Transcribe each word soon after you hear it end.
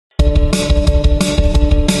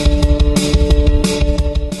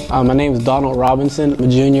My name is Donald Robinson. I'm a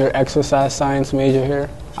junior exercise science major here.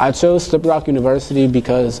 I chose Slippery Rock University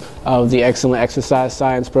because of the excellent exercise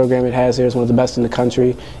science program it has here. It's one of the best in the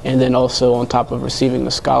country. And then also on top of receiving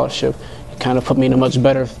the scholarship, it kind of put me in a much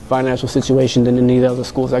better financial situation than any of the other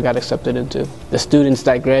schools I got accepted into. The students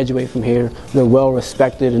that graduate from here, they're well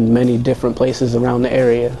respected in many different places around the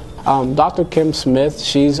area. Dr. Kim Smith,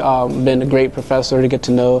 she's been a great professor to get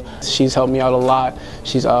to know. She's helped me out a lot.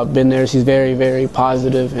 She's been there. She's very, very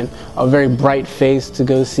positive and a very bright face to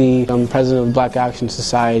go see. I'm president of Black Action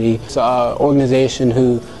Society. It's an organization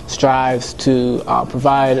who strives to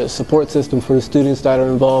provide a support system for the students that are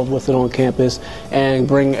involved with it on campus and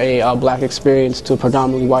bring a black experience to a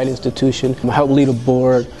predominantly white institution. I help lead a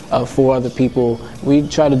board of 4 other people. We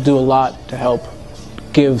try to do a lot to help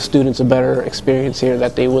give students a better experience here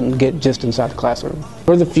that they wouldn't get just inside the classroom.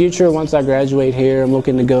 For the future, once I graduate here, I'm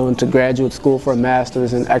looking to go into graduate school for a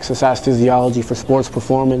master's in exercise physiology for sports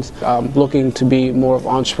performance. I'm looking to be more of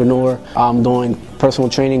an entrepreneur. I'm doing personal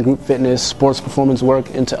training, group fitness, sports performance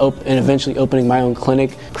work, and eventually opening my own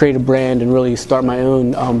clinic, create a brand, and really start my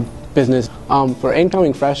own business. For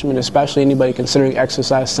incoming freshmen, especially anybody considering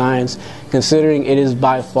exercise science, considering it is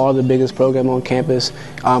by far the biggest program on campus,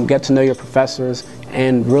 get to know your professors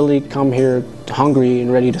and really come here hungry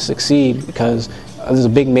and ready to succeed, because this is a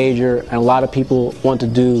big major and a lot of people want to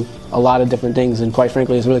do a lot of different things, and quite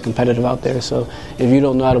frankly it's really competitive out there. So if you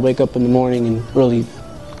don't know how to wake up in the morning and really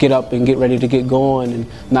get up and get ready to get going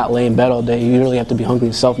and not lay in bed all day, you really have to be hungry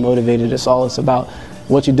and self-motivated. That's all it's about.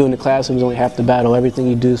 What you do in the classroom is only half the battle. Everything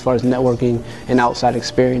you do as far as networking and outside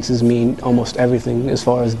experiences mean almost everything as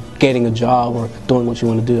far as getting a job or doing what you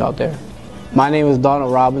want to do out there. My name is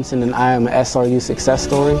Donald Robinson, and I am an SRU success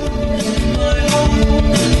story.